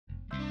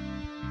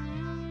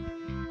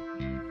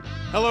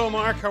Hello,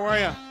 Mark. How are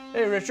you?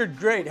 Hey, Richard.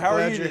 Great. How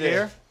are you today?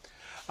 Here.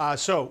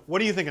 So, what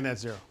do you think of net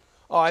zero?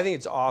 Oh, I think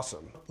it's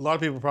awesome. A lot of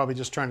people are probably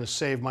just trying to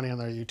save money on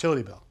their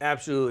utility bill.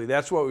 Absolutely.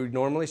 That's what we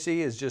normally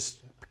see is just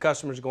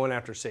customers going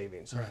after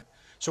savings. Right.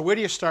 So, where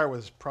do you start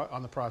with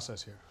on the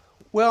process here?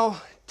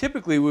 Well,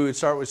 typically we would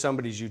start with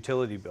somebody's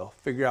utility bill,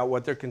 figure out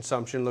what their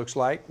consumption looks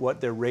like, what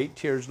their rate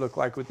tiers look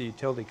like with the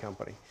utility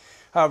company.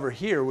 However,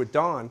 here with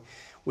Don,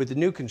 with the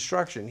new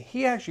construction,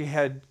 he actually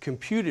had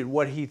computed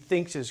what he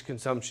thinks his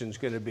consumption is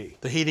going to be.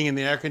 The heating and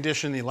the air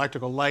conditioning, the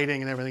electrical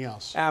lighting, and everything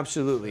else.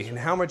 Absolutely, and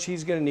how much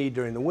he's going to need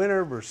during the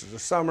winter versus the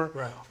summer,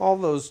 right. All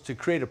those to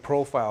create a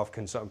profile of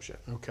consumption.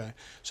 Okay,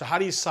 so how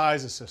do you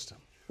size the system?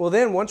 Well,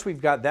 then once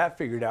we've got that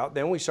figured out,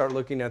 then we start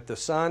looking at the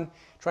sun,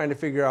 trying to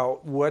figure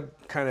out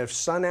what kind of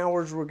sun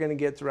hours we're going to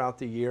get throughout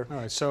the year. All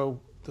right, so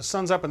the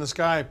sun's up in the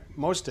sky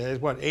most days,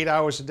 what, 8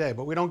 hours a day,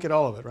 but we don't get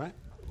all of it, right?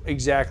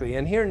 Exactly,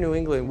 and here in New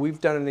England, we've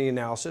done the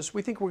analysis.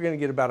 We think we're going to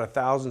get about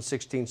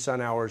 1,016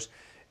 sun hours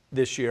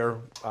this year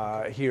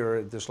here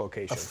at this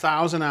location.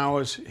 1,000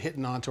 hours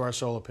hitting onto our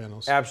solar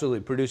panels.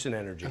 Absolutely, producing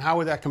energy. And how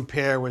would that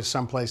compare with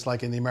someplace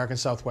like in the American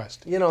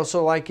Southwest? You know,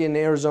 so like in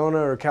Arizona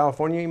or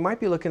California, you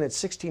might be looking at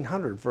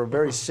 1,600 for a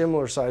very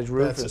similar size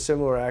roof and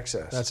similar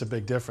access. That's a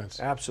big difference.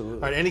 Absolutely.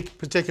 All right, any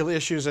particular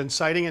issues in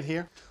siting it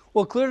here?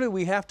 Well, clearly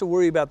we have to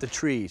worry about the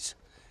trees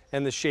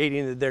and the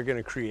shading that they're going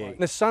to create. Right.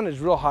 The sun is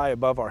real high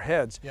above our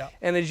heads. Yeah.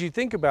 And as you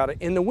think about it,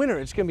 in the winter,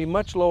 it's going to be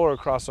much lower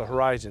across the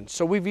horizon.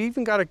 So we've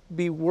even got to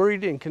be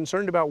worried and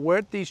concerned about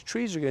what these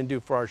trees are going to do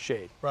for our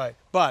shade. Right.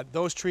 But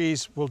those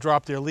trees will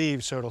drop their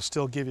leaves, so it'll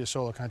still give you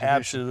solar contribution.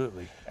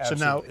 Absolutely. So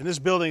now, in this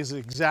building is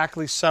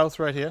exactly south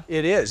right here?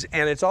 It is,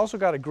 and it's also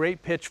got a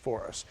great pitch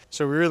for us.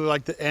 So we really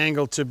like the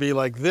angle to be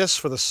like this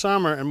for the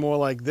summer and more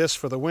like this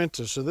for the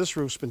winter. So this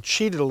roof's been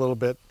cheated a little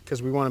bit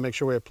because we want to make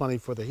sure we have plenty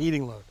for the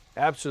heating load.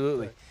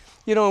 Absolutely. Right.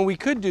 You know, and we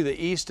could do the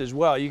east as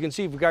well. You can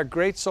see we've got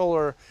great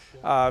solar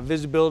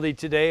visibility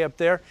today up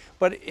there,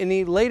 but in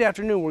the late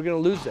afternoon, we're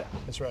going to lose that.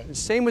 That's right. And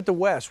same with the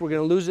west. We're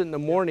going to lose it in the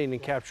morning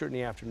and capture it in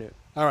the afternoon.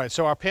 All right,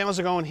 so our panels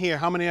are going here.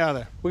 How many are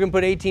there? We're going to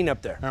put 18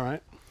 up there. All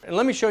right. And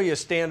let me show you a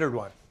standard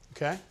one.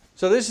 Okay.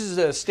 So this is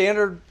a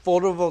standard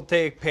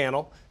photovoltaic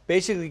panel.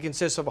 Basically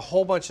consists of a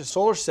whole bunch of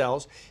solar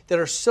cells that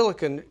are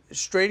silicon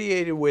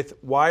stratiated with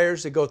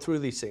wires that go through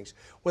these things.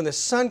 When the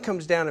sun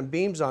comes down and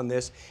beams on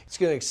this, it's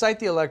going to excite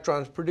the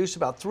electrons, produce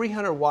about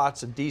 300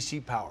 watts of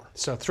DC power.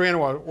 So 300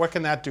 watts, what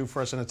can that do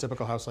for us in a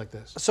typical house like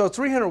this? So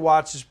 300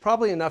 watts is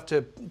probably enough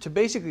to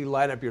basically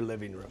light up your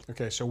living room.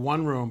 Okay, so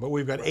one room, but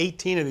we've got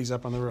 18 of these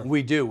up on the roof.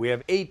 We do. We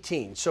have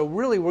 18. So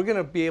really, we're going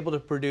to be able to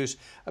produce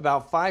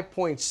about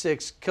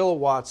 5.6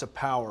 kilowatts of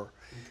power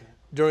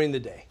during the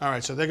day. All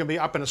right, so they're going to be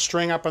up in a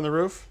string up on the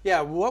roof? Yeah,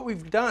 what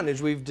we've done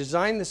is we've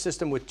designed the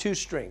system with 2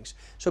 strings.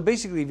 So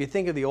basically, if you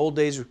think of the old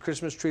days with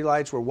Christmas tree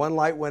lights where one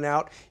light went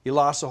out, you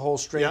lost the whole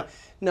string. Yeah.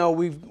 No,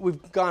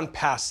 we've gone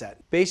past that.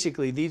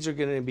 Basically, these are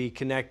going to be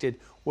connected,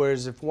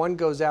 whereas if one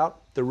goes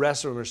out, the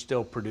rest of them are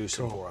still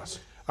producing for us.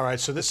 All right,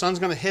 so the sun's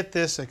going to hit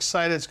this,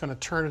 excite it, it's going to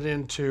turn it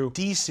into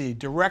DC,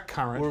 direct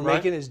current. We're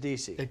making it as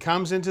DC. It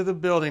comes into the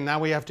building. Now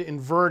we have to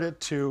invert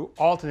it to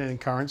alternating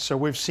current. So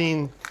we've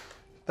seen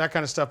that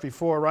kind of stuff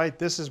before, right?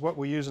 This is what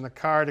we use in a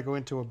car to go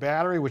into a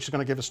battery, which is going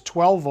to give us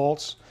 12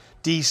 volts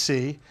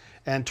DC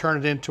and turn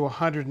it into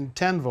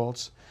 110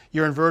 volts.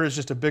 Your inverter is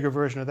just a bigger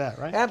version of that,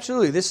 right?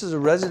 Absolutely. This is a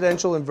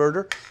residential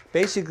inverter.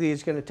 Basically,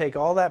 it's going to take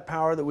all that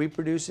power that we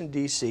produce in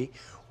DC.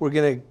 We're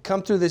going to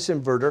come through this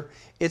inverter.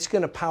 It's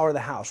going to power the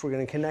house. We're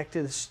going to connect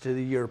this to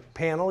your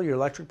panel, your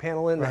electric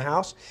panel in the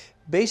house.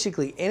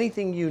 Basically,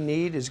 anything you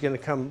need is going to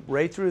come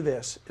right through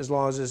this as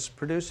long as it's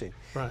producing,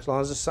 as long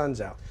as the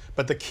sun's out.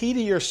 But the key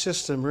to your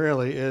system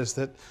really is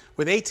that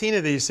with 18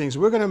 of these things,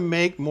 we're going to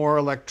make more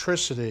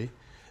electricity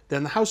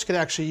than the house could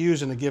actually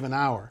use in a given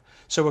hour.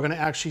 So we're going to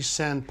actually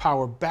send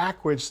power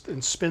backwards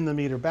and spin the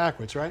meter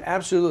backwards, right?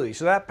 Absolutely.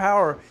 So that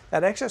power,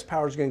 that excess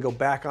power is going to go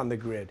back on the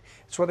grid.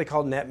 It's what they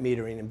call net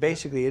metering, and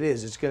basically it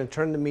is. It's going to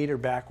turn the meter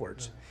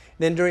backwards.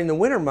 Then during the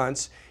winter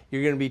months,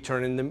 you're going to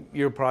be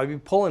you'll probably be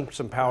pulling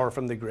some power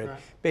from the grid,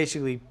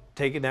 basically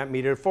taking that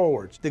meter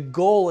forwards. The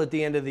goal at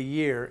the end of the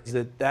year is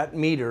that that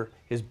meter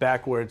is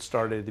back where it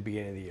started at the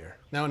beginning of the year.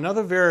 Now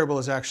another variable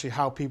is actually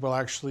how people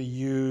actually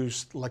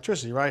use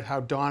electricity, right? How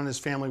Don and his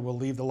family will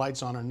leave the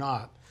lights on or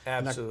not.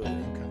 Absolutely.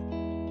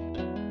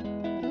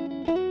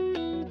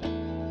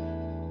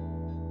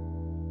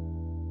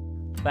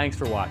 Thanks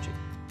for watching.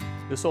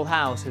 This Old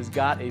House has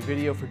got a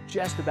video for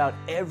just about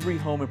every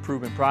home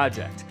improvement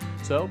project,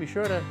 so be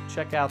sure to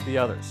check out the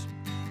others.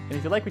 And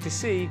if you like what you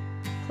see,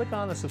 click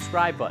on the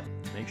subscribe button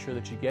to make sure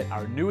that you get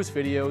our newest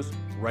videos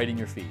right in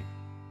your feed.